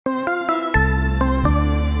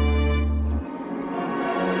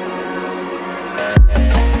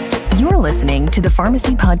listening to the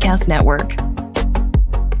Pharmacy Podcast Network.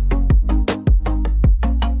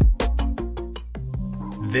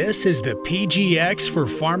 This is the PGX for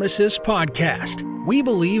Pharmacists podcast. We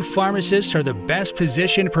believe pharmacists are the best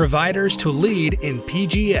positioned providers to lead in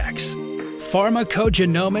PGX.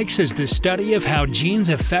 Pharmacogenomics is the study of how genes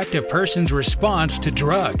affect a person's response to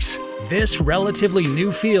drugs. This relatively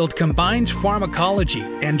new field combines pharmacology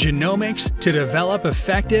and genomics to develop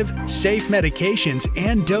effective, safe medications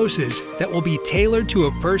and doses that will be tailored to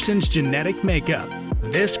a person's genetic makeup.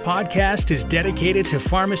 This podcast is dedicated to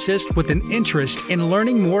pharmacists with an interest in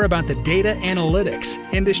learning more about the data analytics,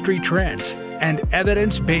 industry trends, and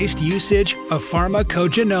evidence-based usage of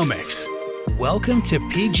pharmacogenomics. Welcome to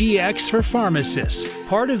PGX for Pharmacists,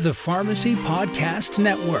 part of the Pharmacy Podcast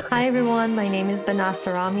Network. Hi, everyone. My name is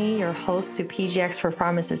Banasa Rami, your host to PGX for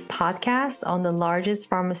Pharmacists podcast on the largest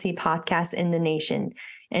pharmacy podcast in the nation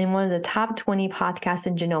and one of the top 20 podcasts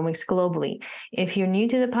in genomics globally. If you're new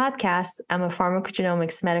to the podcast, I'm a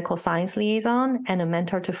pharmacogenomics medical science liaison and a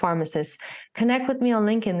mentor to pharmacists. Connect with me on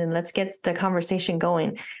LinkedIn and let's get the conversation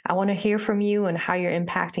going. I want to hear from you and how you're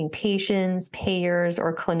impacting patients, payers,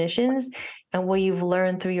 or clinicians, and what you've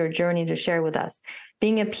learned through your journey to share with us.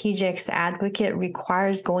 Being a PGX advocate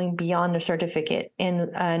requires going beyond a certificate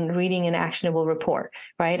and reading an actionable report,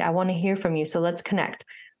 right? I want to hear from you, so let's connect.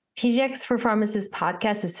 PGX for Pharmacists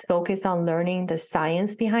podcast is focused on learning the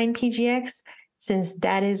science behind PGX, since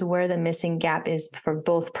that is where the missing gap is for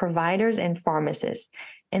both providers and pharmacists.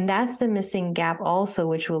 And that's the missing gap also,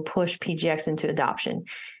 which will push PGX into adoption.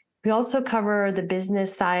 We also cover the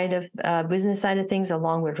business side of things,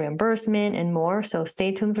 along with reimbursement and more. So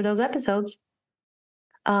stay tuned for those episodes.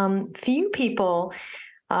 Few people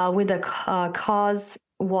with a cause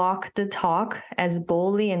walk the talk as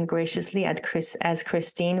boldly and graciously as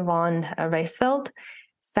Christine von Reisfeld,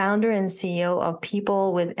 founder and CEO of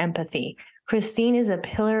People with Empathy. Christine is a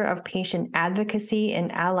pillar of patient advocacy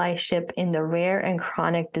and allyship in the rare and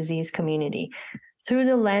chronic disease community. Through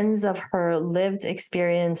the lens of her lived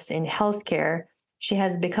experience in healthcare, she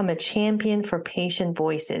has become a champion for patient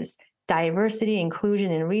voices, diversity,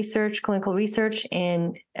 inclusion in research, clinical research,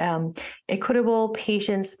 and equitable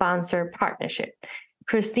patient-sponsor partnership.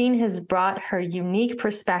 Christine has brought her unique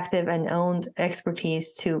perspective and owned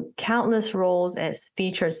expertise to countless roles as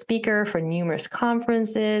featured speaker for numerous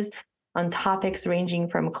conferences on topics ranging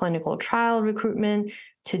from clinical trial recruitment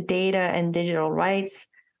to data and digital rights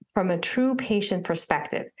from a true patient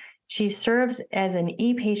perspective. She serves as an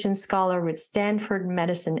e-patient scholar with Stanford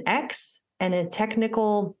Medicine X and a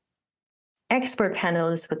technical expert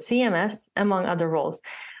panelist with CMS, among other roles.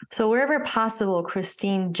 So wherever possible,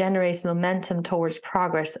 Christine generates momentum towards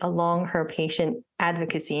progress along her patient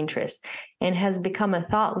advocacy interests and has become a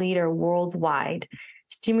thought leader worldwide,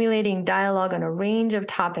 stimulating dialogue on a range of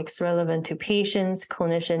topics relevant to patients,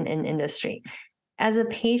 clinician, and industry. As a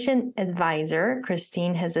patient advisor,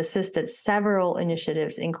 Christine has assisted several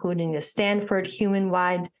initiatives, including the Stanford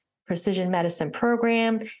Human-Wide Precision Medicine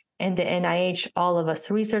Program and the NIH All of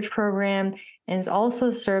Us Research Program, and has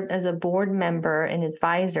also served as a board member and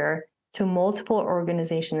advisor to multiple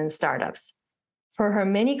organizations and startups. For her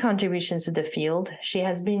many contributions to the field, she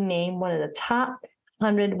has been named one of the top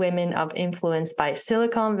 100 women of influence by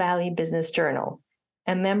Silicon Valley Business Journal,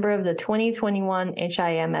 a member of the 2021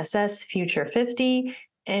 HIMSS Future 50,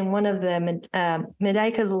 and one of the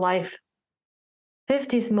Medica's Life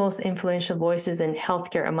 50's most influential voices in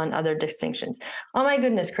healthcare, among other distinctions. Oh my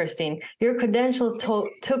goodness, Christine, your credentials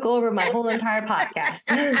took over my whole entire podcast.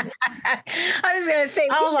 I was going to say,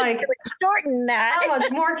 we should really shorten that. How much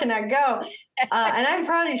more can I go? And I'm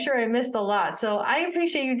probably sure I missed a lot. So I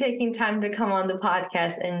appreciate you taking time to come on the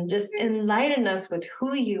podcast and just enlighten us with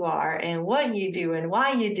who you are and what you do and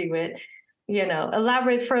why you do it. You know,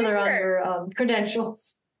 elaborate further on your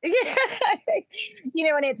credentials. Yeah.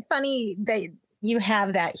 And it's funny that you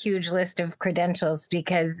have that huge list of credentials,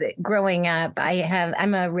 because growing up,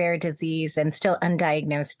 I'm a rare disease and still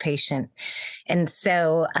undiagnosed patient. And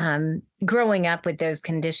so growing up with those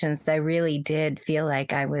conditions, I really did feel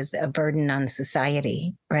like I was a burden on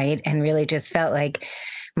society, right? And really just felt like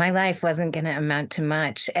my life wasn't going to amount to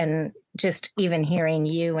much. And just even hearing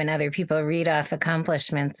you and other people read off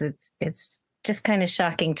accomplishments, it's just kind of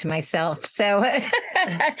shocking to myself. So yeah,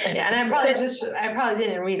 and I probably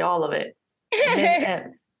didn't read all of it.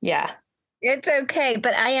 Yeah. It's okay,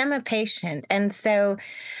 but I am a patient. And so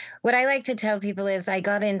what I like to tell people is I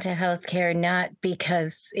got into healthcare not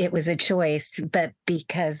because it was a choice, but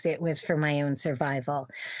because it was for my own survival.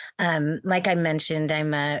 Like I mentioned,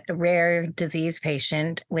 I'm a rare disease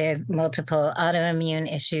patient with multiple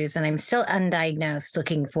autoimmune issues, and I'm still undiagnosed,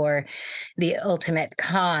 looking for the ultimate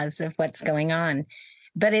cause of what's going on.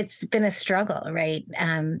 But it's been a struggle, right?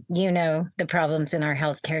 The problems in our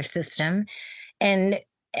healthcare system. And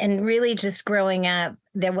really just growing up,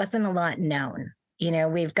 there wasn't a lot known.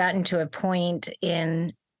 We've gotten to a point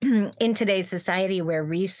in today's society where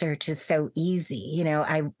research is so easy.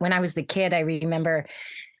 When I was the kid, I remember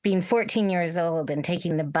being 14 years old and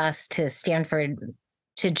taking the bus to Stanford,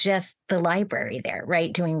 to just the library there,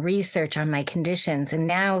 right? Doing research on my conditions. And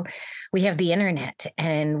now we have the internet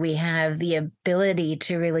and we have the ability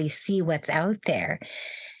to really see what's out there.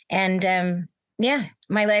 And yeah,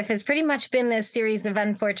 my life has pretty much been this series of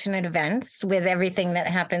unfortunate events with everything that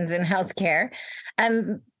happens in healthcare.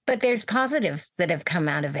 But there's positives that have come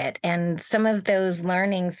out of it. And some of those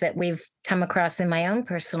learnings that we've come across in my own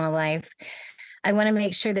personal life, I want to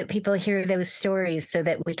make sure that people hear those stories so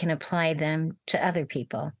that we can apply them to other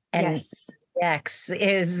people. And Yes. PGX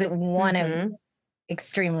is one of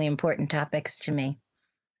extremely important topics to me.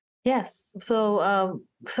 Yes. So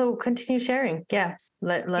continue sharing. Yeah.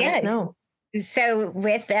 Let us know. So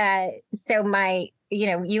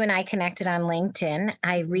you and I connected on LinkedIn.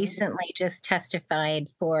 I recently just testified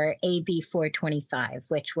for AB 425,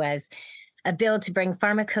 which was a bill to bring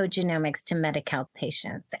pharmacogenomics to Medi-Cal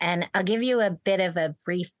patients. And I'll give you a bit of a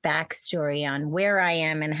brief backstory on where I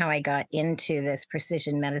am and how I got into this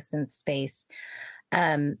precision medicine space.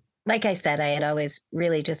 Like I said, I had always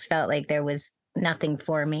really just felt like there was nothing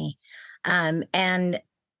for me. And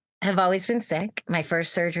have always been sick. My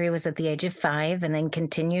first surgery was at the age of 5 and then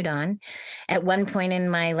continued on. At one point in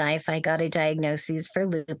my life, I got a diagnosis for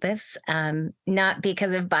lupus, not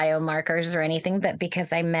because of biomarkers or anything, but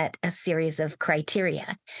because I met a series of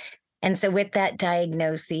criteria. And so with that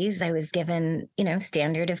diagnosis, I was given,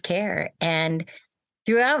 standard of care. And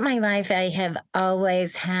throughout my life, I have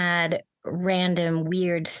always had random,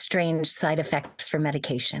 weird, strange side effects from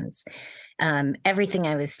medications. Everything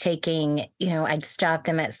I was taking, I'd stop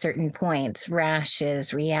them at certain points,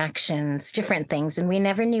 rashes, reactions, different things, and we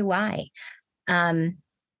never knew why. And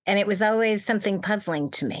it was always something puzzling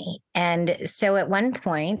to me. And so at one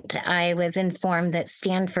point, I was informed that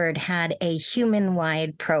Stanford had a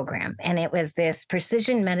human-wide program, and it was this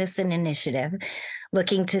precision medicine initiative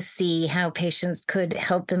looking to see how patients could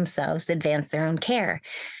help themselves advance their own care.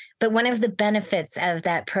 But one of the benefits of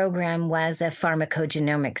that program was a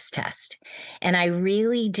pharmacogenomics test. And I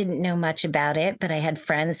really didn't know much about it, but I had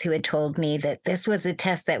friends who had told me that this was a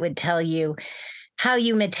test that would tell you how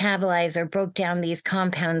you metabolize or broke down these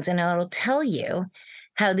compounds, and it'll tell you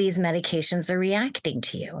how these medications are reacting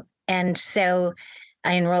to you. And so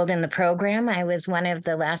I enrolled in the program. I was one of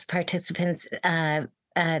the last participants that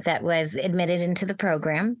was admitted into the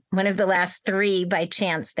program, one of the last 3 by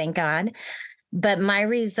chance, thank God. But my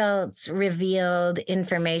results revealed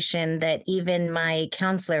information that even my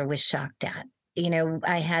counselor was shocked at.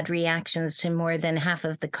 I had reactions to more than half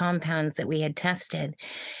of the compounds that we had tested,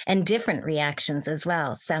 and different reactions as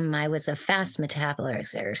well. Some I was a fast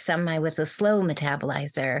metabolizer, some I was a slow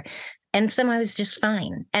metabolizer, and some I was just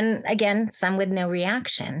fine. And again, some with no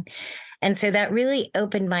reaction. And so that really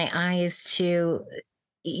opened my eyes to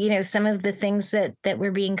some of the things that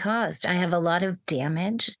were being caused. I have a lot of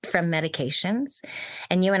damage from medications,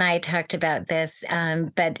 and you and I talked about this,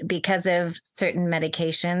 but because of certain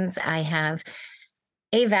medications, I have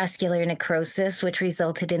avascular necrosis, which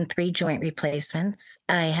resulted in 3 joint replacements.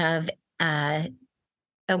 I have,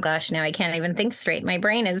 oh gosh, now I can't even think straight. My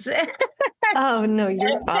brain is... Oh, no,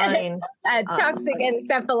 you're fine. Toxic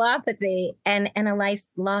encephalopathy and a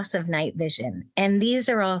loss of night vision. And these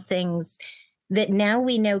are all things that now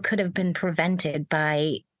we know could have been prevented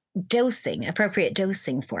by appropriate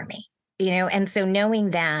dosing for me, and so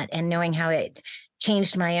knowing that and knowing how it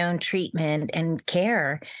changed my own treatment and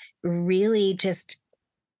care really just,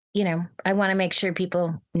 I want to make sure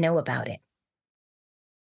people know about it.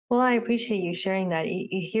 Well, I appreciate you sharing that.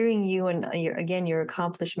 Hearing you and your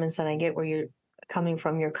accomplishments, and I get where you're coming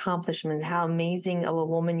from, your accomplishments, how amazing of a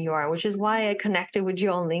woman you are, which is why I connected with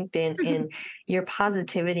you on LinkedIn. And your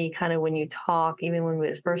positivity, kind of when you talk, even when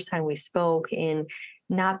the first time we spoke, and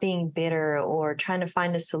not being bitter or trying to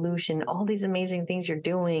find a solution, all these amazing things you're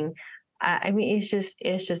doing. I mean, it's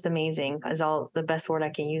just amazing, is all the best word I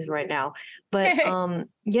can use right now. But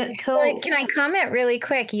yeah, so can I comment really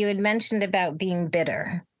quick? You had mentioned about being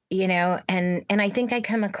bitter, and I think I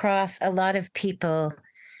come across a lot of people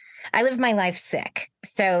I live my life sick.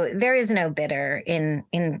 So there is no bitter in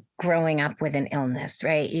growing up with an illness,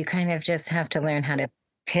 right? You kind of just have to learn how to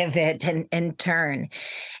pivot and turn.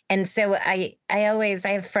 And so I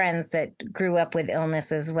have friends that grew up with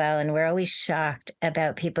illness as well, and we're always shocked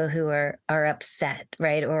about people who are upset,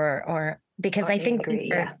 right? Or because Or I think angry,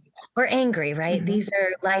 yeah. or angry, right? Mm-hmm. These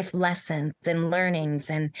are life lessons and learnings.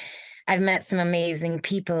 And I've met some amazing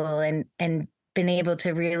people and been able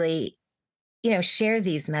to really, share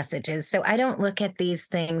these messages. So I don't look at these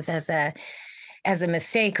things as a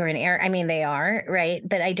mistake or an error. I mean, they are, right?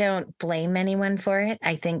 But I don't blame anyone for it.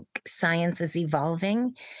 I think science is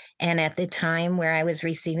evolving. And at the time where I was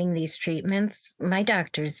receiving these treatments, my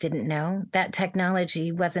doctors didn't know that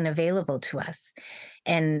technology wasn't available to us.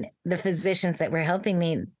 And the physicians that were helping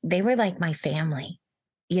me, they were like my family,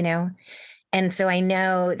 you know? And so I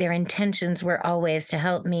know their intentions were always to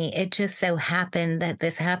help me. It just so happened that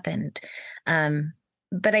this happened.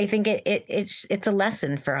 But I think it's a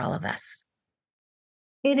lesson for all of us.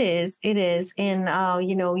 It is. And,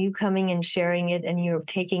 you coming and sharing it and you're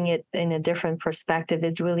taking it in a different perspective,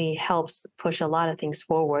 it really helps push a lot of things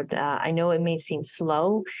forward. I know it may seem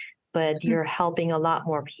slow, but you're helping a lot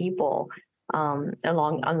more people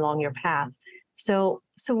along your path. So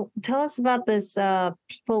tell us about this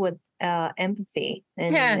people with empathy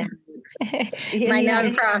Yeah. My yeah.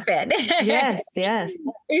 nonprofit. Yes.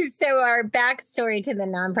 So our backstory to the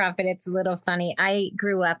nonprofit, it's a little funny. I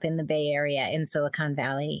grew up in the Bay Area in Silicon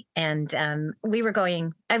Valley, and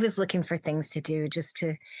I was looking for things to do, just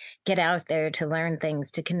to get out there, to learn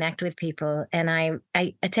things, to connect with people. And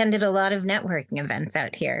I attended a lot of networking events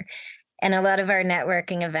out here. And a lot of our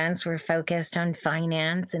networking events were focused on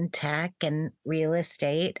finance and tech and real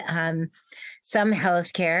estate, some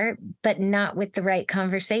healthcare, but not with the right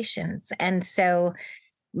conversations. And so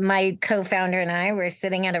my co-founder and I were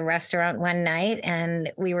sitting at a restaurant one night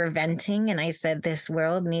and we were venting. And I said, this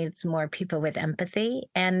world needs more people with empathy.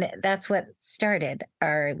 And that's what started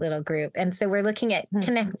our little group. And so we're looking at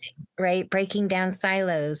connecting, right? Breaking down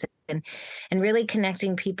silos and really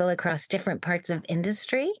connecting people across different parts of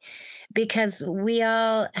industry, because we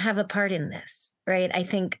all have a part in this, right? I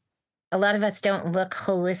think a lot of us don't look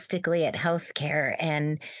holistically at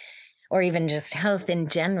healthcare or even just health in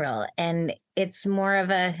general. And it's more of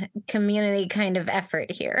a community kind of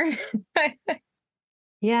effort here.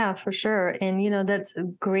 Yeah, for sure. And that's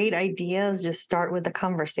great ideas. Just start with the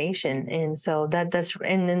conversation. And so and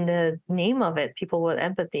then the name of it, people with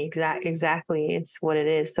empathy, exactly. It's what it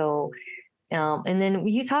is. So, and then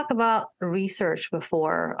you talk about research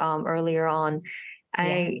before, earlier on.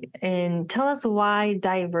 And tell us why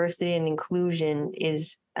diversity and inclusion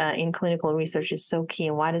is in clinical research is so key,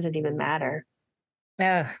 and why does it even matter?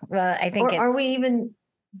 Oh, well, I think are we even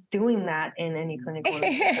doing that in any clinical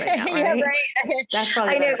research right now, right? Yeah, right. That's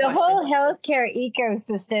probably I know the question. whole healthcare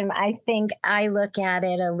ecosystem. I think I look at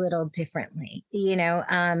it a little differently,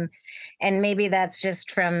 and maybe that's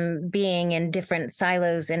just from being in different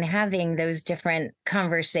silos and having those different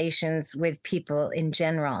conversations with people in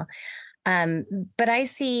general. But I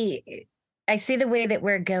see the way that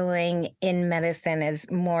we're going in medicine as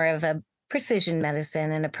more of a precision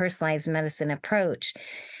medicine and a personalized medicine approach.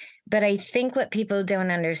 But I think what people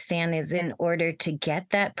don't understand is, in order to get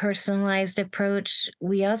that personalized approach,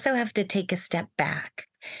 we also have to take a step back.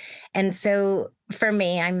 And so for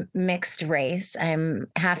me, I'm mixed race. I'm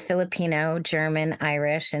half Filipino, German,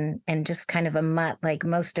 Irish, and just kind of a mutt like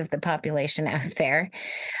most of the population out there.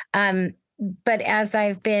 But as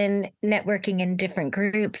I've been networking in different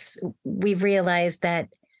groups, we've realized that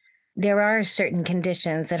there are certain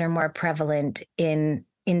conditions that are more prevalent in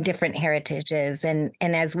different heritages. And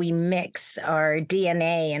as we mix our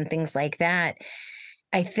DNA and things like that,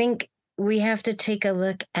 I think we have to take a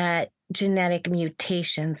look at genetic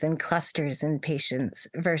mutations and clusters in patients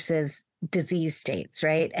versus disease states,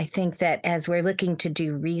 right? I think that as we're looking to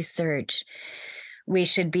do research, we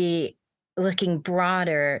should be looking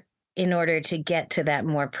broader in order to get to that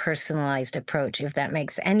more personalized approach, if that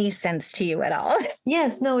makes any sense to you at all.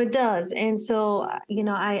 Yes, no, it does. And so,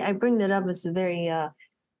 I bring that up. It's very,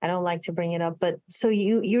 I don't like to bring it up, but so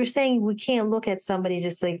you're saying we can't look at somebody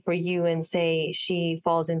just like for you and say she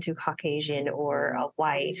falls into Caucasian or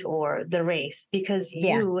white or the race, because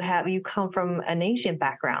you come from an Asian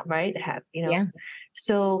background, right? Yeah.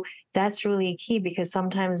 So that's really key, because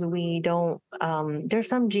sometimes we don't, there's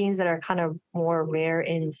some genes that are kind of more rare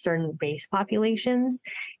in certain race populations.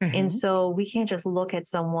 Mm-hmm. And so we can't just look at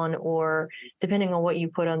someone, or depending on what you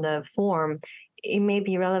put on the form, it may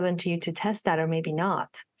be relevant to you to test that or maybe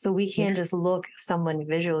not. So we can't just look someone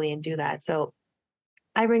visually and do that. So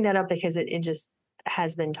I bring that up because it just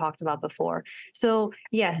has been talked about before. So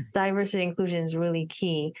yes, diversity inclusion is really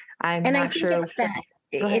key. I'm And I not think sure. it's that.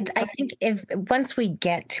 Go ahead. I think if once we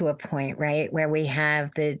get to a point, right, where we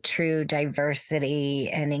have the true diversity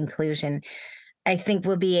and inclusion, I think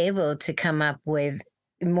we'll be able to come up with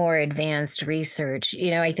more advanced research.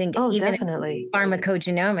 I think Oh, even definitely.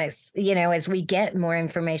 pharmacogenomics, as we get more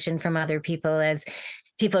information from other people, as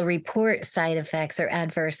people report side effects or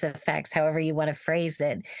adverse effects, however you want to phrase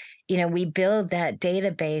it, we build that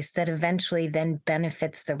database that eventually then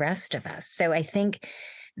benefits the rest of us. So I think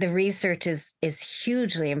the research is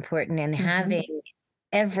hugely important in having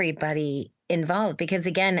everybody involved, because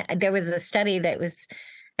again, there was a study that was,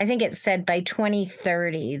 I think it said by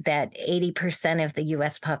 2030 that 80% of the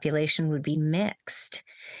US population would be mixed.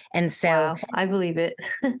 And so, wow, I believe it.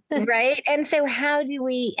 right. And so how do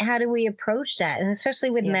we approach that? And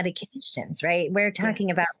especially with medications, right? We're talking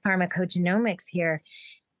about pharmacogenomics here.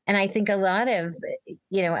 And I think a lot of,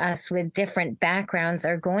 us with different backgrounds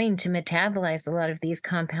are going to metabolize a lot of these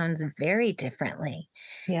compounds very differently.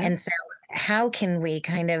 Yeah. And so how can we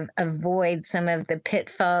kind of avoid some of the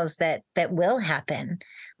pitfalls that will happen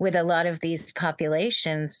with a lot of these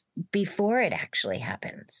populations before it actually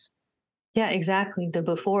happens? Yeah, exactly. The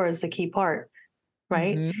before is the key part,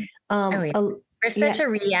 right? We're such a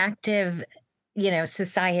reactive,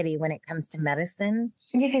 society when it comes to medicine.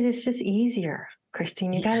 Yeah, because it's just easier.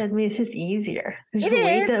 Christine, you gotta admit, it's just easier. Just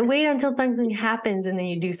It wait until something happens and then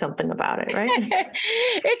you do something about it, right?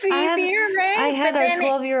 It's easier, right? I had our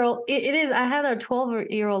 12-year-old. It is. I had our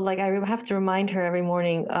 12-year-old. Like, I have to remind her every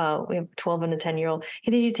morning. We have 12 and a 10-year-old.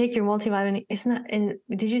 Hey, did you take your multivitamin? It's not. And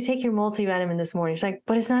did you take your multivitamin this morning? She's like,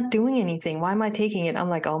 but it's not doing anything. Why am I taking it? I'm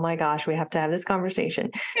like, oh my gosh, we have to have this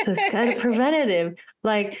conversation. So it's kind of preventative.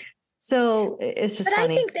 Like. So it's just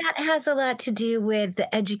funny. I think that has a lot to do with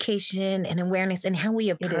the education and awareness and how we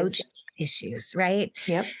approach issues, right?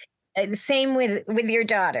 Yep. Same with your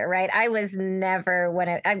daughter, right? I was never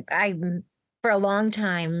I for a long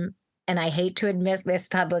time, and I hate to admit this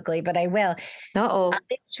publicly, but I will. I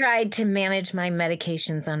tried to manage my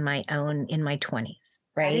medications on my own in my 20s,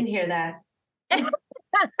 right? I didn't hear that.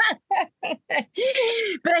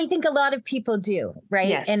 But I think a lot of people do, right?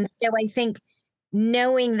 Yes. And so I think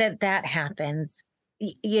knowing that happens,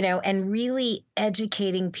 and really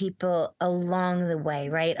educating people along the way,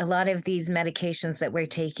 right? A lot of these medications that we're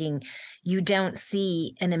taking, you don't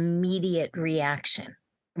see an immediate reaction,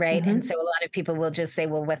 right? And so a lot of people will just say,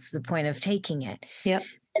 well, what's the point of taking it? Yep.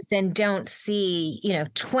 But then don't see,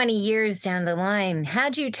 20 years down the line,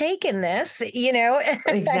 had you taken this,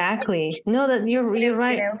 Exactly. No, that you're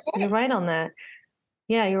right. You're right on that.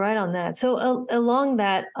 Yeah, you're right on that. So along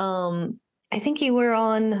that, I think you were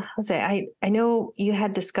on, I know you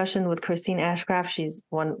had discussion with Christine Ashcraft. She's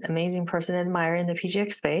one amazing person to admire in the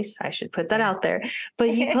PGX space. I should put that out there. But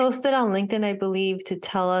you posted on LinkedIn, I believe, to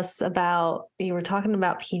tell us about, you were talking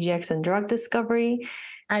about PGX and drug discovery.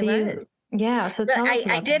 I was. Yeah, so tell us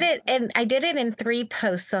about I did it, and I did it in 3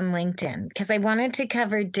 posts on LinkedIn because I wanted to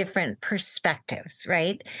cover different perspectives,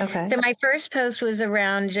 right? Okay. So my first post was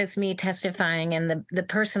around just me testifying and the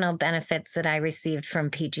personal benefits that I received from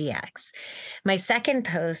PGX. My second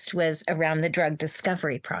post was around the drug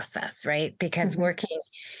discovery process, right? Because working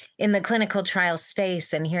in the clinical trial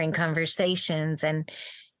space and hearing conversations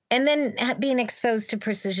and then being exposed to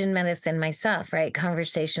precision medicine myself, right?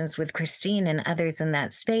 Conversations with Christine and others in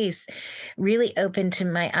that space really opened to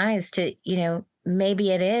my eyes to,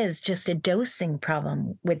 maybe it is just a dosing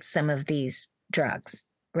problem with some of these drugs,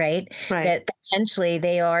 right? That potentially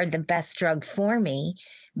they are the best drug for me.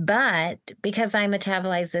 But because I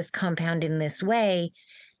metabolize this compound in this way,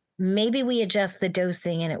 maybe we adjust the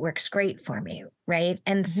dosing and it works great for me, right?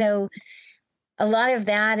 And so a lot of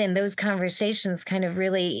that and those conversations kind of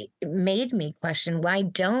really made me question, why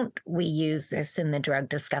don't we use this in the drug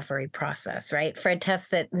discovery process, right? For a test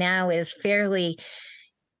that now is fairly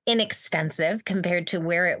inexpensive compared to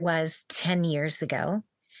where it was 10 years ago,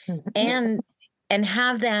 and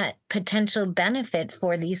have that potential benefit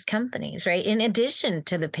for these companies, right? In addition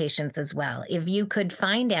to the patients as well. If you could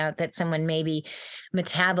find out that someone maybe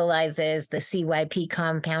metabolizes the CYP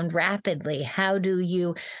compound rapidly, how do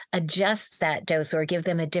you adjust that dose or give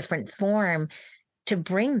them a different form to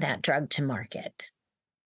bring that drug to market?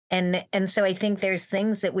 And so I think there's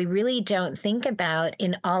things that we really don't think about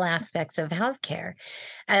in all aspects of healthcare.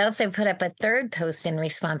 I also put up a third post in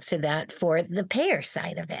response to that for the payer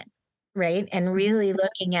side of it, right? And really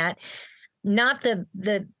looking at not the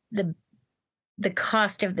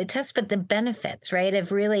cost of the test, but the benefits, right?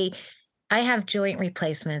 Of really, I have joint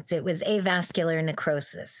replacements. It was avascular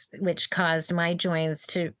necrosis, which caused my joints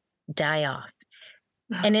to die off.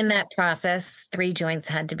 And in that process, 3 joints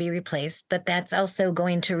had to be replaced, but that's also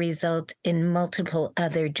going to result in multiple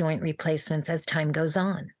other joint replacements as time goes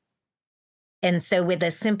on. And so, with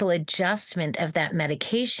a simple adjustment of that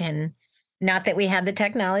medication, not that we had the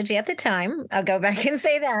technology at the time, I'll go back and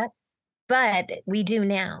say that, but we do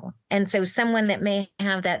now. And so, someone that may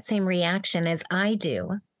have that same reaction as I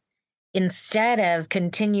do, instead of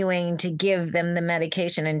continuing to give them the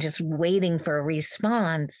medication and just waiting for a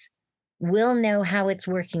response, will know how it's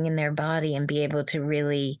working in their body and be able to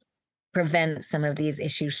really prevent some of these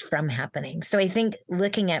issues from happening. So I think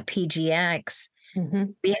looking at PGX,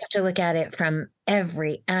 we have to look at it from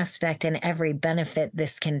every aspect and every benefit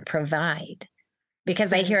this can provide.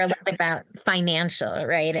 Because I hear a lot about financial,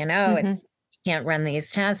 right? And it's you can't run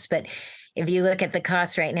these tests. But if you look at the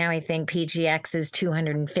cost right now, I think PGX is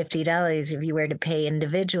 $250 if you were to pay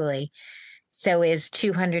individually. So is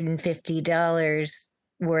 $250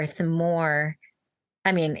 worth more?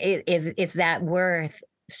 I mean, is that worth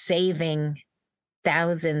saving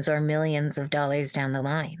thousands or millions of dollars down the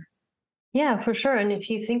line? Yeah, for sure. And if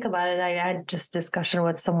you think about it, I had just discussion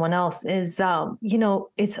with someone else is,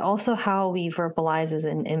 it's also how we verbalize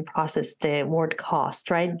and process the word cost,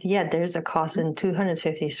 right? Yeah, there's a cost, and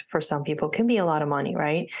 250 for some people can be a lot of money,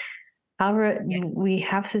 right? However, we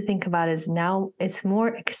have to think about is now it's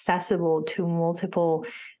more accessible to multiple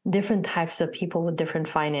different types of people with different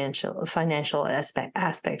financial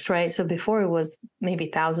aspects, right? So before it was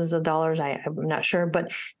maybe thousands of dollars, I'm not sure,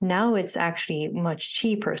 but now it's actually much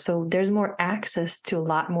cheaper. So there's more access to a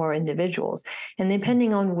lot more individuals. And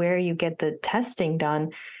depending on where you get the testing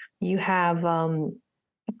done, you have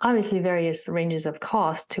obviously various ranges of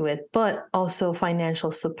cost to it, but also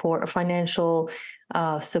financial support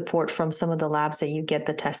from some of the labs that you get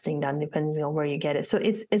the testing done, depending on where you get it. So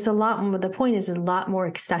it's a lot more. The point is a lot more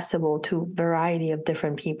accessible to a variety of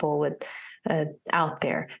different people with out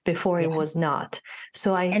there. Before it was not.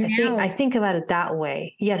 So I think about it that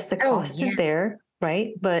way. Yes, the cost is there,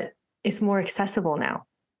 right? But it's more accessible now.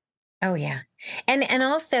 Oh, yeah. And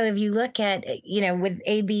also, if you look at, with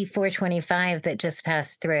AB 425 that just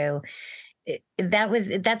passed through,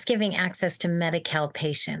 that's giving access to Medi-Cal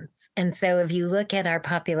patients. And so if you look at our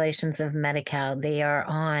populations of Medi-Cal, they are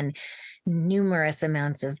on numerous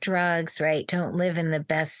amounts of drugs, right? Don't live in the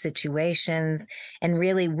best situations and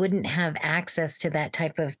really wouldn't have access to that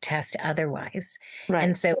type of test otherwise. Right.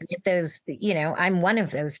 And so with those, I'm one of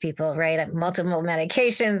those people, right? I have multiple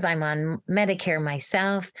medications. I'm on Medicare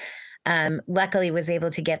myself. Luckily was able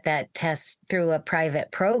to get that test through a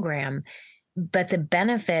private program, but the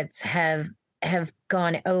benefits have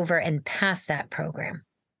gone over and past that program.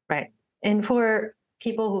 Right. And for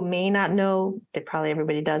people who may not know,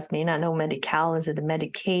 everybody does, may not know Medi-Cal, is it the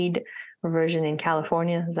Medicaid version in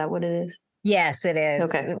California? Is that what it is? Yes, it is.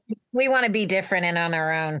 Okay. We want to be different and on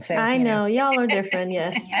our own. So I know y'all are different.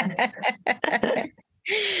 Yes.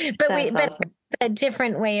 But awesome. A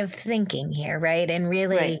different way of thinking here, right? And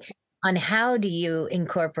really on how do you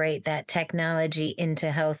incorporate that technology into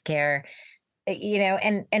healthcare?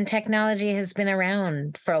 And technology has been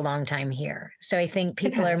around for a long time here. So I think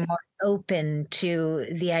people are more open to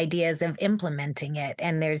the ideas of implementing it.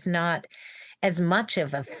 And there's not as much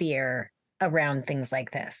of a fear around things like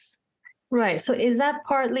this. Right. So is that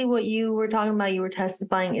partly what you were talking about? You were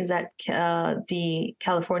testifying, is that the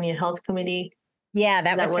California Health Committee? Yeah,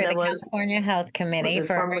 that was for the California Health Committee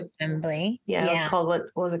for Assembly. Yeah, it was called, what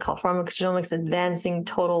was it called? Pharmacogenomics Advancing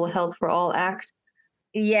Total Health for All Act.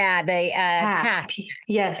 Yeah, the PATH.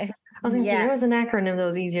 Yes. I was going to say there was an acronym that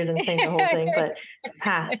was easier than saying the whole thing, but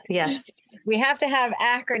PATH, yes. We have to have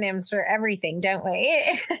acronyms for everything, don't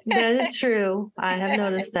we? That is true. I have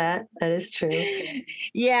noticed that. That is true.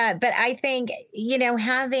 Yeah, but I think,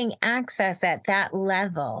 having access at that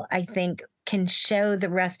level, I think can show the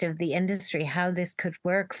rest of the industry how this could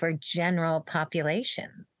work for general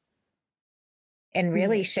populations and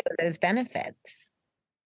really show those benefits.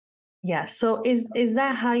 Yeah. So is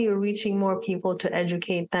that how you're reaching more people to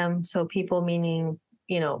educate them? So people meaning,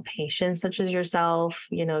 patients such as yourself,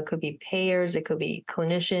 it could be payers, it could be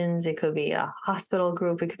clinicians, it could be a hospital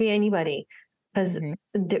group, it could be anybody. Because,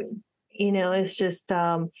 it's just,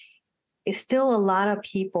 it's still a lot of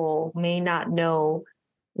people may not know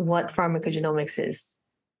what pharmacogenomics is.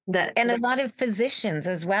 And a lot of physicians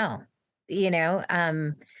as well,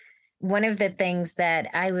 one of the things that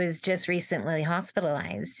I was just recently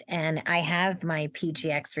hospitalized and I have my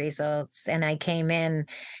PGX results and I came in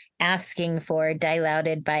asking for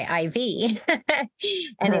diluted by IV.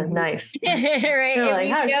 And nice. Right. You're like,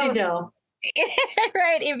 how's she doing?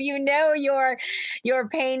 Right. If you know your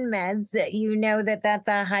pain meds, you know that that's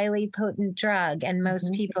a highly potent drug. And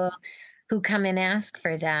most people who come and ask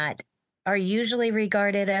for that are usually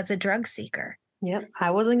regarded as a drug seeker. Yep. I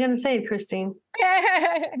wasn't going to say it, Christine.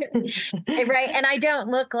 Right. And I don't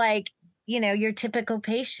look like, your typical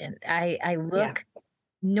patient. I look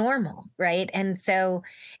normal, right? And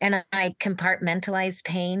I compartmentalize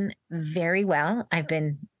pain very well. I've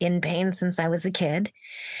been in pain since I was a kid.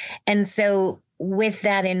 And so with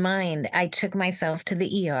that in mind, I took myself to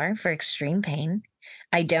the ER for extreme pain.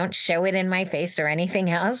 I don't show it in my face or anything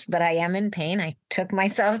else, but I am in pain. I took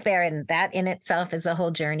myself there, and that in itself is a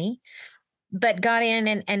whole journey. But got in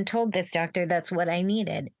and told this doctor that's what I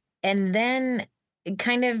needed. And then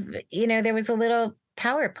kind of, there was a little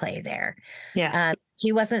power play there. Yeah.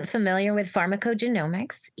 He wasn't familiar with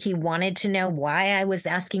pharmacogenomics. He wanted to know why I was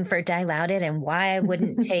asking for Dilaudid and why I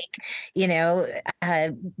wouldn't take,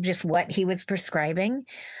 just what he was prescribing.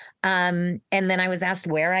 And then I was asked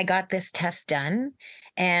where I got this test done.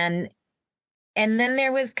 And then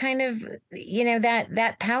there was kind of,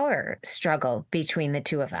 that power struggle between the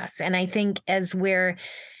two of us. And I think as we're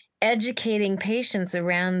educating patients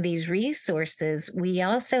around these resources, we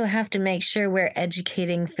also have to make sure we're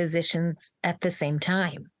educating physicians at the same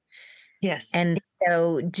time. Yes. And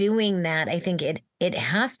so doing that, I think it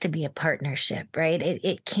has to be a partnership, right?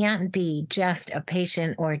 It can't be just a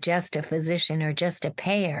patient or just a physician or just a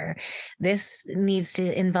payer. This needs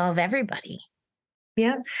to involve everybody.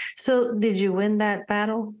 Yeah. So did you win that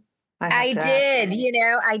battle? I did,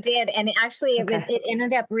 I did. And actually it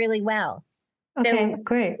ended up really well. Okay, So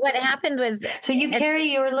great. What happened was... So you carry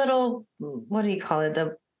your little, what do you call it?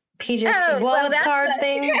 The PGX wallet card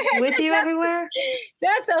thing with you everywhere?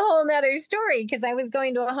 That's a whole nother story, because I was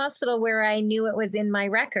going to a hospital where I knew it was in my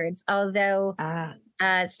records, although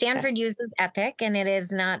Stanford uses Epic, and it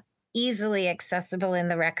is not easily accessible in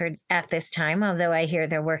the records at this time, although I hear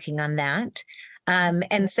they're working on that.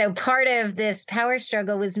 And so part of this power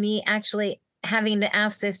struggle was me actually having to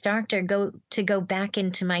ask this doctor to go back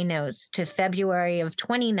into my notes to February of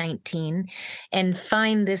 2019 and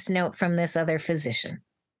find this note from this other physician.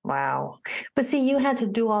 Wow. But see, you had to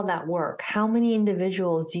do all that work. How many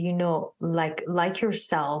individuals do you know, like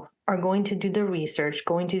yourself, are going to do the research,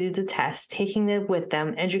 going to do the test, taking it with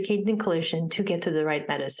them, educating the clinician to get to the right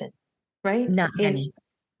medicine, right? Not many.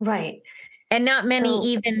 Right. And not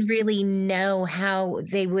many even really know how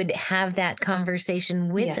they would have that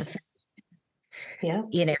conversation with the physician.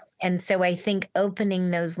 Yeah. And so I think opening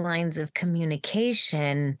those lines of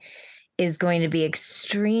communication is going to be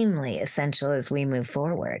extremely essential as we move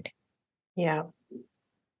forward. Yeah.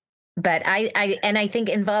 But I think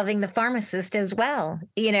involving the pharmacist as well,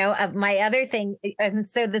 my other thing. And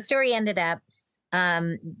so the story ended up,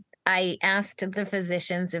 I asked the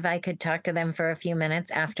physicians if I could talk to them for a few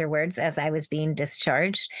minutes afterwards as I was being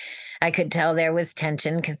discharged. I could tell there was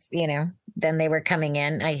tension because, then they were coming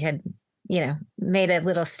in. I had, made a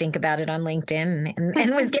little stink about it on LinkedIn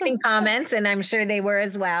and was getting comments, and I'm sure they were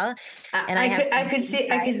as well. And I could see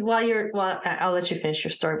I'll let you finish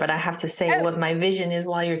your story, but I have to say what my vision is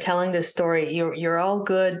while you're telling this story. You're all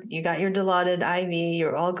good. You got your Dilaudid IV.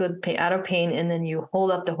 You're all good, out of pain. And then you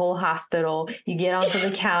hold up the whole hospital. You get onto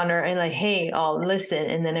the counter and like, hey, listen.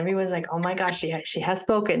 And then everyone's like, oh my gosh, she has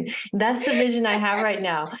spoken. That's the vision I have right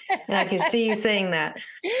now. And I can see you saying that.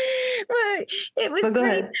 Well, it was great,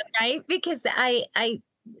 ahead. Right? Because I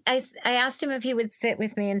asked him if he would sit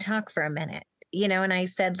with me and talk for a minute, and I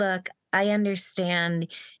said, look, I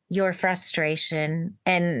understand your frustration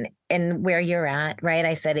and where you're at, right?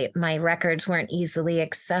 I said my records weren't easily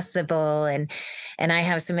accessible, and I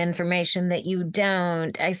have some information that you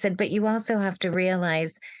don't. I said, but you also have to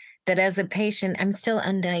realize that as a patient, I'm still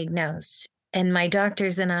undiagnosed, and my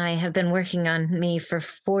doctors and I have been working on me for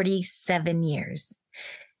 47 years.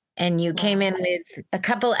 And you came in with a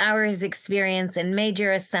couple hours experience and made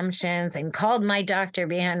your assumptions and called my doctor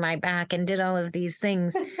behind my back and did all of these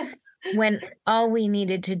things when all we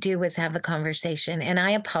needed to do was have a conversation. And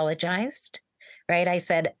I apologized, right? I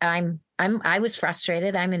said, I was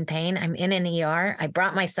frustrated. I'm in pain. I'm in an ER. I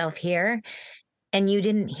brought myself here and you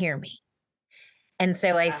didn't hear me. And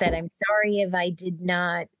so I said, I'm sorry if I did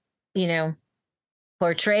not,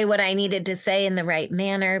 portray what I needed to say in the right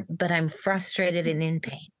manner, but I'm frustrated and in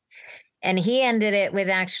pain. And he ended it with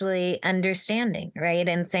actually understanding, right?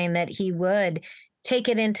 And saying that he would take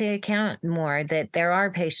it into account more, that there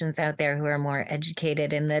are patients out there who are more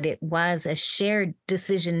educated and that it was a shared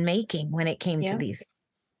decision-making when it came to these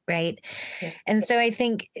things, right? Yeah. And so I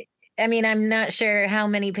think, I'm not sure how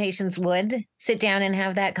many patients would sit down and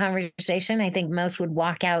have that conversation. I think most would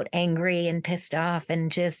walk out angry and pissed off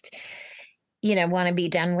and just, want to be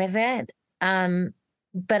done with it.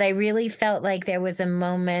 But I really felt like there was a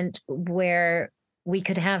moment where we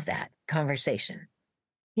could have that conversation.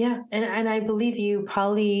 Yeah. And I believe you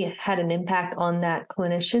probably had an impact on that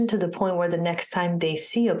clinician to the point where the next time they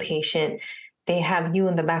see a patient, they have you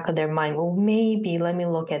in the back of their mind. Well, maybe let me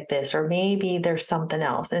look at this, or maybe there's something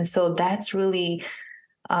else. And so that's really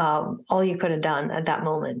all you could have done at that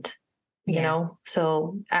moment, you know?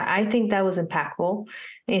 So I think that was impactful.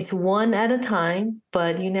 It's one at a time,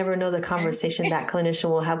 but you never know the conversation that clinician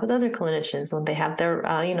will have with other clinicians when they have their,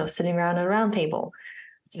 sitting around at a round table.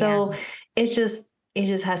 So it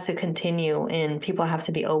just has to continue, and people have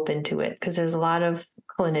to be open to it, because there's a lot of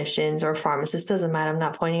clinicians or pharmacists, doesn't matter. I'm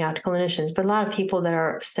not pointing out to clinicians, but a lot of people that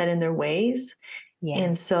are set in their ways. Yeah.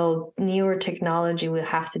 And so newer technology, will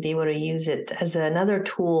have to be able to use it as another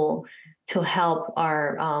tool to help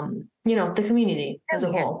our, the community as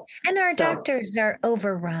a whole. And our doctors are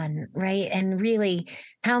overrun, right? And really,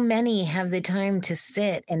 how many have the time to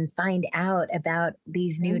sit and find out about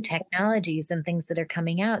these new technologies and things that are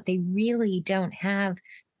coming out? They really don't have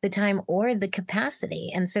the time or the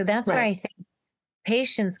capacity. And so that's where I think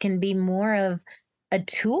patients can be more of a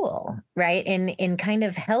tool, right? In kind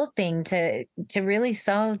of helping to really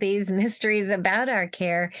solve these mysteries about our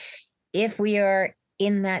care, if we are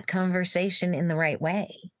in that conversation in the right way.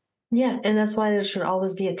 Yeah. And that's why there should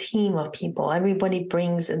always be a team of people. Everybody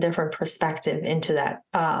brings a different perspective into that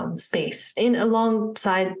space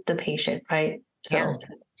alongside the patient, right? So. Yeah.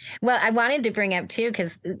 Well, I wanted to bring up too,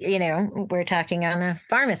 because, we're talking on a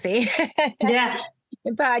pharmacy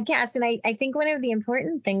podcast. And I think one of the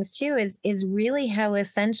important things too is really how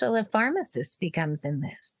essential a pharmacist becomes in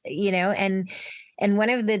this, and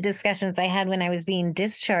one of the discussions I had when I was being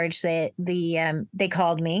discharged, they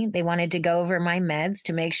called me. They wanted to go over my meds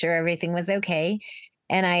to make sure everything was okay.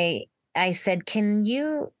 And I said,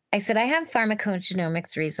 I said, I have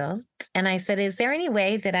pharmacogenomics results. And I said, is there any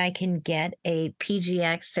way that I can get a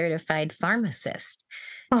PGX certified pharmacist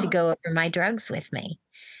to go over my drugs with me?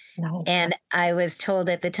 Nice. And I was told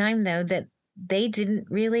at the time, though, that they didn't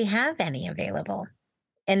really have any available.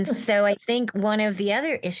 And so I think one of the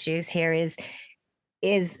other issues here is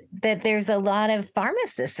that there's a lot of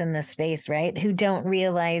pharmacists in the space, right, who don't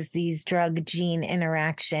realize these drug gene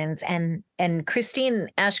interactions. And Christine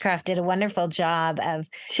Ashcroft did a wonderful job of.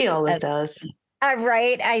 She always does.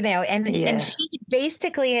 Right. I know. And she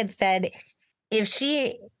basically had said if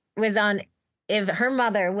her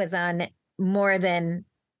mother was on more than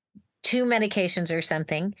 2 medications or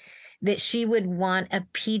something, that she would want a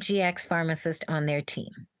PGX pharmacist on their team.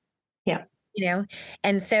 Yeah.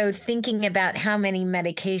 And so thinking about how many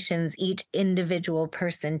medications each individual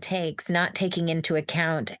person takes, not taking into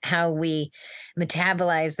account how we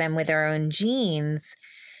metabolize them with our own genes,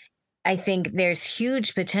 I think there's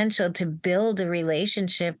huge potential to build a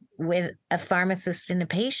relationship with a pharmacist and a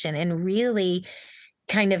patient and really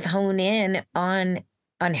kind of hone in on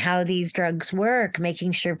how these drugs work,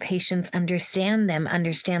 making sure patients understand them,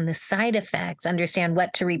 understand the side effects, understand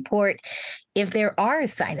what to report if there are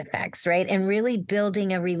side effects, right? And really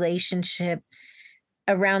building a relationship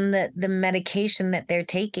around the medication that they're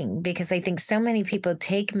taking, because I think so many people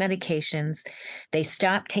take medications, they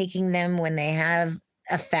stop taking them when they have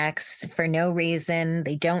effects for no reason,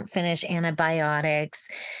 they don't finish antibiotics.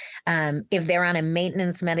 If they're on a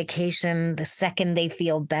maintenance medication, the second they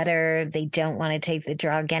feel better, they don't want to take the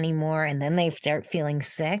drug anymore, and then they start feeling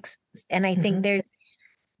sick. And I think there's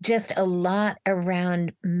just a lot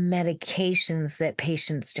around medications that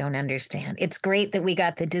patients don't understand. It's great that we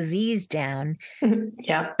got the disease down.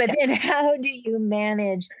 Yeah. But then how do you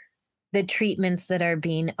manage the treatments that are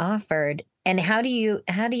being offered? And how do you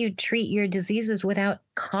treat your diseases without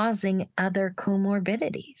causing other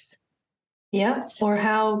comorbidities? Yeah, or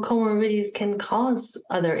how comorbidities can cause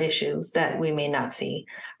other issues that we may not see.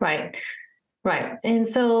 Right. And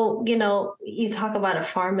so, you talk about a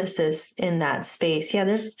pharmacist in that space. Yeah,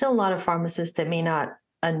 there's still a lot of pharmacists that may not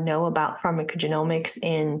know about pharmacogenomics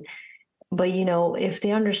but if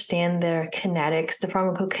they understand their kinetics, the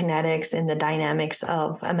pharmacokinetics and the dynamics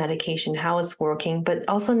of a medication, how it's working, but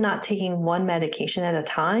also not taking one medication at a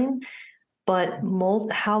time, but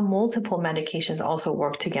how multiple medications also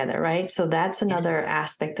work together, right? So that's another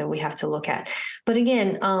aspect that we have to look at. But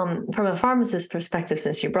again, from a pharmacist perspective,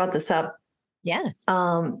 since you brought this up, we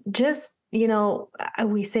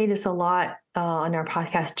say this a lot on our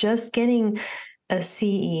podcast, just getting a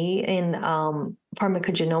CE in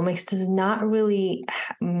pharmacogenomics does not really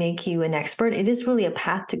make you an expert. It is really a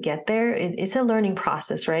path to get there. It's a learning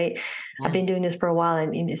process, right? Yeah. I've been doing this for a while,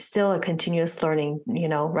 and it's still a continuous learning,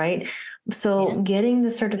 right? So getting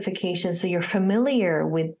the certification, so you're familiar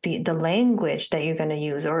with the language that you're going to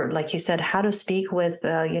use, or like you said, how to speak with,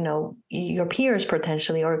 your peers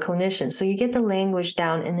potentially, or clinicians. So you get the language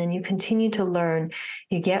down, and then you continue to learn.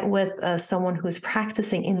 You get with someone who's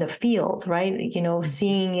practicing in the field, right?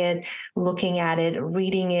 Seeing it, looking at it,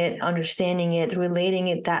 reading it, understanding it, relating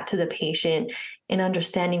it that to the patient, and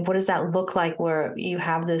understanding what does that look like where you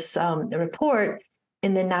have this report,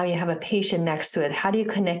 and then now you have a patient next to it. How do you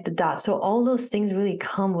connect the dots? So all those things really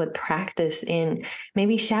come with practice in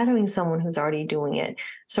maybe shadowing someone who's already doing it.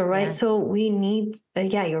 So, right. Yeah. So we need,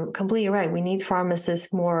 you're completely right. We need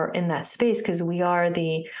pharmacists more in that space, because we are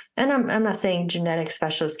and I'm not saying genetic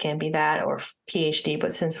specialists can't be that, or PhD,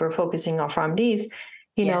 but since we're focusing on PharmDs,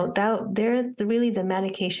 that they're really the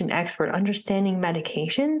medication expert, understanding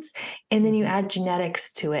medications, and then you add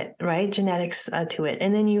genetics to it, right? Genetics to it.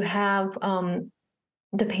 And then you have,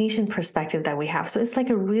 the patient perspective that we have. So it's like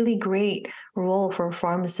a really great role for a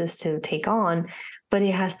pharmacist to take on, but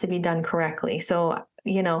it has to be done correctly. So,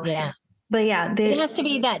 but it has to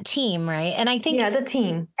be that team, right? And I think, the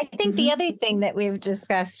team. I think the other thing that we've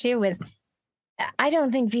discussed too was, I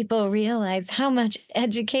don't think people realize how much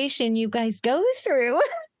education you guys go through.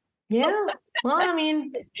 Yeah. Well, I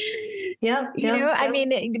mean, I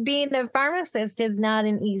mean, being a pharmacist is not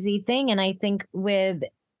an easy thing. And I think with,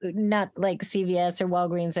 not like CVS or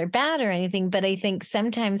Walgreens are bad or anything, but I think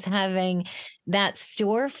sometimes having that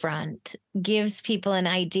storefront gives people an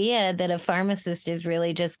idea that a pharmacist is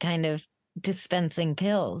really just kind of dispensing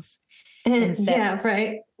pills. Yeah,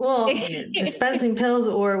 right. Well, dispensing pills,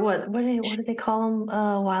 or what did they call them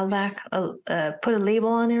a while back? Put a label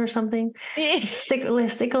on it or something. stick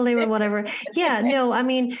a label, whatever. Yeah, no, I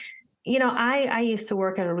mean, I used to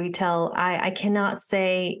work at a retail. I cannot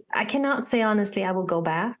say honestly I will go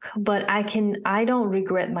back, but I don't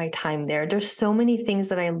regret my time there. There's so many things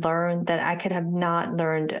that I learned that I could have not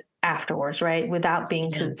learned afterwards, right? Without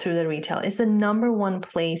being through the retail. It's the number one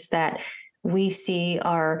place that we see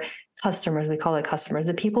our customers, we call it customers,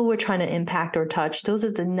 the people we're trying to impact or touch. Those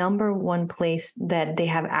are the number one place that they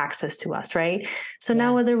have access to us, right? So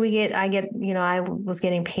now whether I was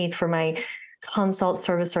getting paid for my consult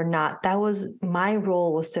service or not, that was my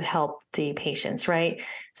role, was to help the patients, right?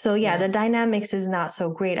 So the dynamics is not so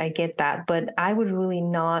great. I get that, but I would really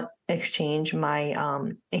not exchange my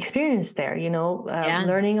experience there,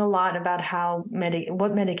 learning a lot about how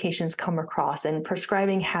what medications come across, and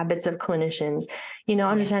prescribing habits of clinicians,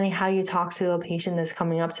 understanding how you talk to a patient that's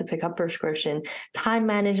coming up to pick up prescription, time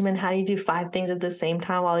management, how do you do 5 things at the same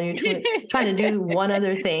time while you're trying to do one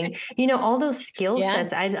other thing, all those skill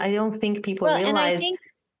sets. I don't think people realize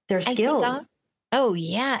their skills. Oh,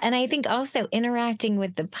 yeah. And I think also interacting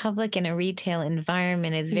with the public in a retail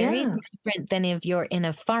environment is very different than if you're in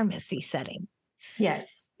a pharmacy setting.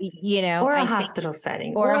 Yes. Or a hospital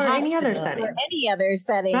setting, or any other setting. Or any other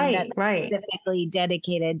setting that's right. specifically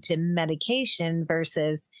dedicated to medication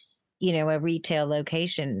versus, a retail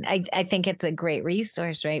location. I think it's a great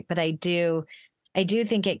resource, right? But I do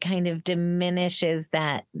think it kind of diminishes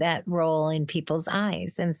that role in people's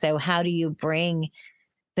eyes. And so how do you bring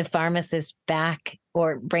the pharmacist back,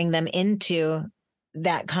 or bring them into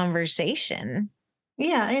that conversation?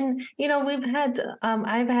 Yeah. And, we've had,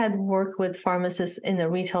 I've had work with pharmacists in the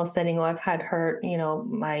retail setting, or I've had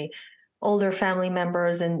my older family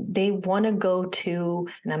members, and they want to go to,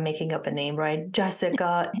 and I'm making up a name, right?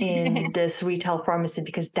 Jessica in this retail pharmacy,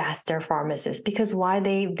 because that's their pharmacist. Because why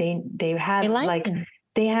they have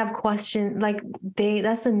they have questions,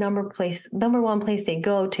 that's the number one place they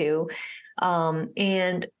go to.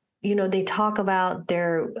 And they talk about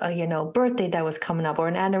their, birthday that was coming up, or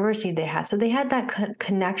an anniversary they had. So they had that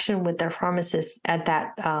connection with their pharmacist at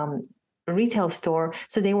that retail store.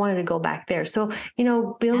 So they wanted to go back there. So,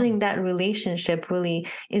 building that relationship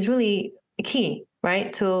is really key,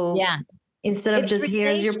 right? So instead of just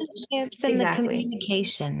here's your relationships and the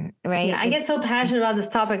communication, right? Yeah, I get so passionate about this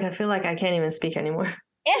topic. I feel like I can't even speak anymore.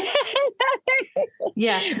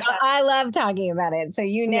 I love talking about it. So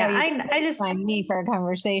I just find me for a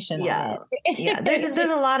conversation. On it. There's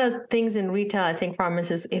a lot of things in retail. I think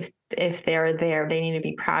pharmacists, if they're there, they need to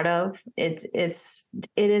be proud of. It is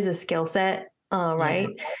a skill set, right?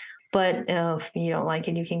 But if you don't like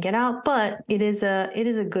it, you can get out. But it is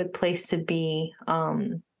a good place to be,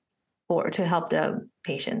 or to help the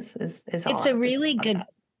patients. Is all. It's a really good.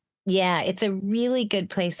 Yeah, it's a really good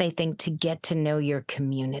place, I think, to get to know your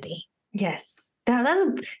community. Yes. Now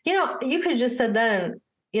that's, you could have just said that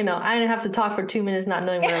I didn't have to talk for 2 minutes not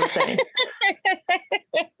knowing what I was saying.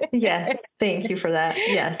 Yes. Thank you for that.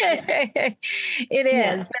 Yes. It is.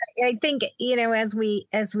 Yeah. But I think,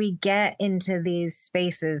 as we get into these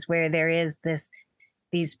spaces where there is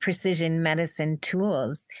these precision medicine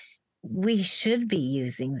tools, we should be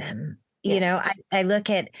using them. Yes. I look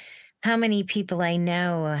at how many people I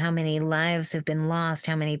know, how many lives have been lost,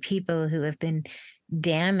 how many people who have been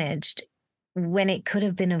damaged when it could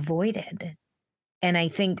have been avoided. And I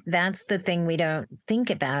think that's the thing we don't think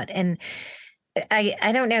about. And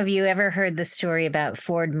I don't know if you ever heard the story about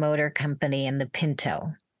Ford Motor Company and the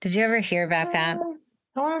Pinto. Did you ever hear about that?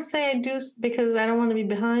 I want to say I do because I don't want to be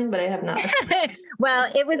behind, but I have not.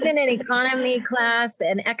 Well, it was in an economics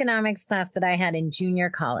class that I had in junior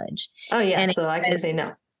college. Oh, yeah. So I can say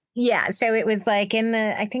no. Yeah. So it was like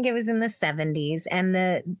I think it was in the 70s, and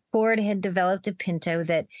the Ford had developed a Pinto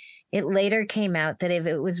that it later came out that if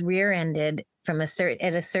it was rear-ended from at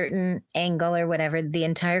a certain angle or whatever, the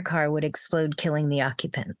entire car would explode, killing the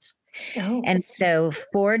occupants. Oh. And so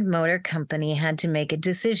Ford Motor Company had to make a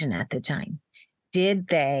decision at the time. Did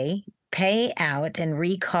they pay out and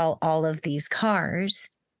recall all of these cars,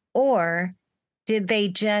 or did they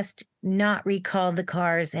just not recall the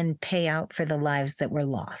cars and pay out for the lives that were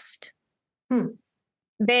lost?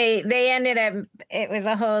 They ended up, it was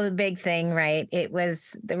a whole big thing, right? It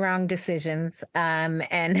was the wrong decisions,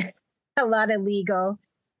 and a lot of legal.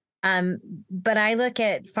 But I look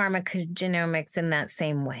at pharmacogenomics in that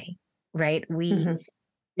same way, right? We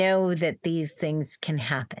know that these things can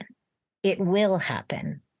happen. It will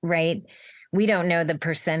happen, right? We don't know the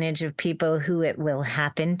percentage of people who it will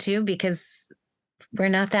happen to because we're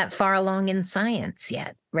not that far along in science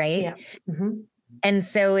yet, right? Yeah. And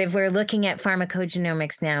so if we're looking at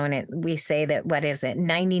pharmacogenomics now, and we say that,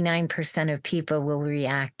 99% of people will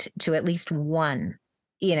react to at least one,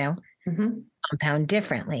 compound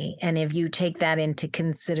differently. And if you take that into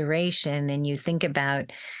consideration and you think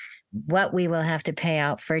about what we will have to pay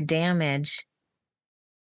out for damage,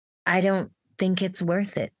 I don't think it's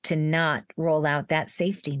worth it to not roll out that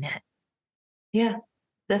safety net. Yeah,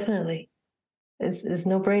 definitely. It's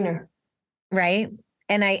no brainer. Right.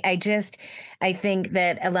 And I think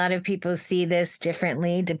that a lot of people see this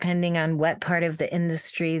differently depending on what part of the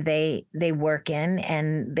industry they work in,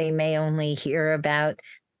 and they may only hear about,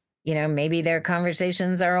 maybe their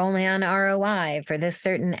conversations are only on ROI for this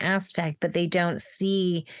certain aspect, but they don't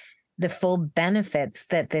see the full benefits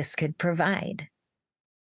that this could provide.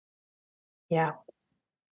 Yeah,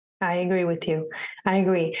 I agree with you. I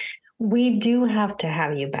agree. We do have to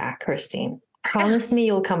have you back, Christine. Promise me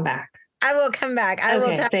you'll come back. I will come back. I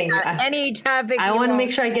will talk about any topic. I want to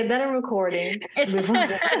make sure I get that in recording.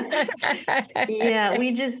 Yeah,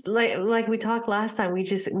 we just like we talked last time. We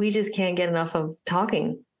just can't get enough of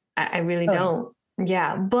talking. I really don't.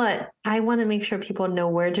 Yeah, but I want to make sure people know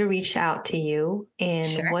where to reach out to you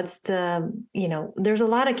and what's the, there's a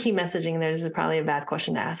lot of key messaging. This is probably a bad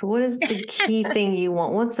question to ask. What is the key thing you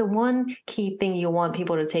want? What's the one key thing you want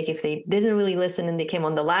people to take if they didn't really listen and they came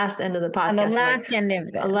on the last end of the podcast? On the last end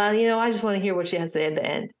of this. I just want to hear what she has to say at the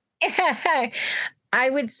end.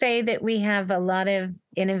 I would say that we have a lot of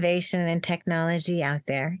innovation and technology out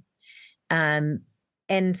there.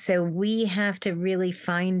 And so we have to really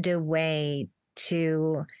find a way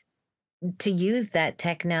to use that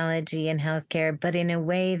technology in healthcare, but in a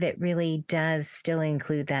way that really does still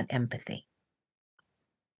include that empathy.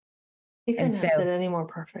 You couldn't have said it any more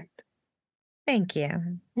perfect. Thank you.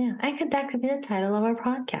 Yeah, that could be the title of our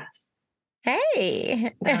podcast.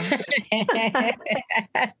 Hey.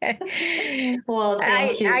 Well,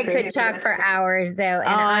 thank you. I could talk for hours though. And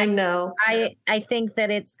I know. I think that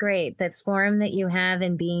it's great, that forum that you have,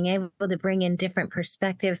 and being able to bring in different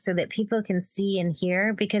perspectives so that people can see and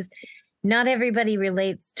hear, because not everybody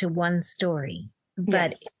relates to one story.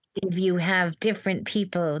 But if you have different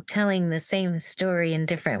people telling the same story in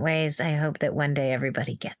different ways, I hope that one day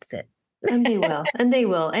everybody gets it. And they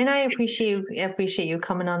will. And I appreciate you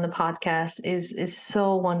coming on the podcast. Is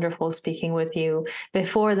so wonderful speaking with you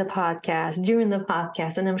before the podcast, during the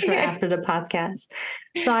podcast, and I'm sure after the podcast.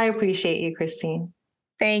 So I appreciate you, Christine.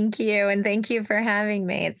 Thank you. And thank you for having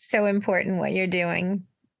me. It's so important what you're doing.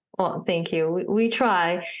 Well, thank you. We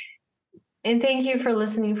try. And thank you for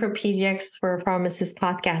listening for PGX for Pharmacists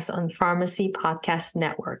podcast on Pharmacy Podcast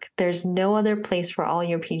Network. There's no other place for all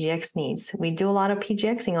your PGX needs. We do a lot of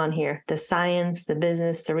PGXing on here, the science, the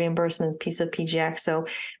business, the reimbursements piece of PGX. So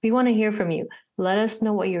we want to hear from you. Let us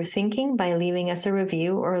know what you're thinking by leaving us a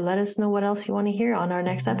review, or let us know what else you want to hear on our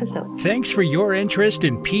next episode. Thanks for your interest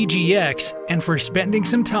in PGX and for spending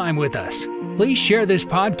some time with us. Please share this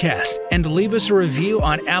podcast and leave us a review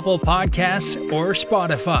on Apple Podcasts or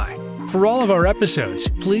Spotify. For all of our episodes,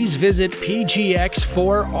 please visit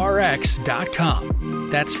pgx4rx.com.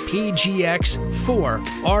 That's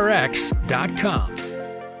pgx4rx.com.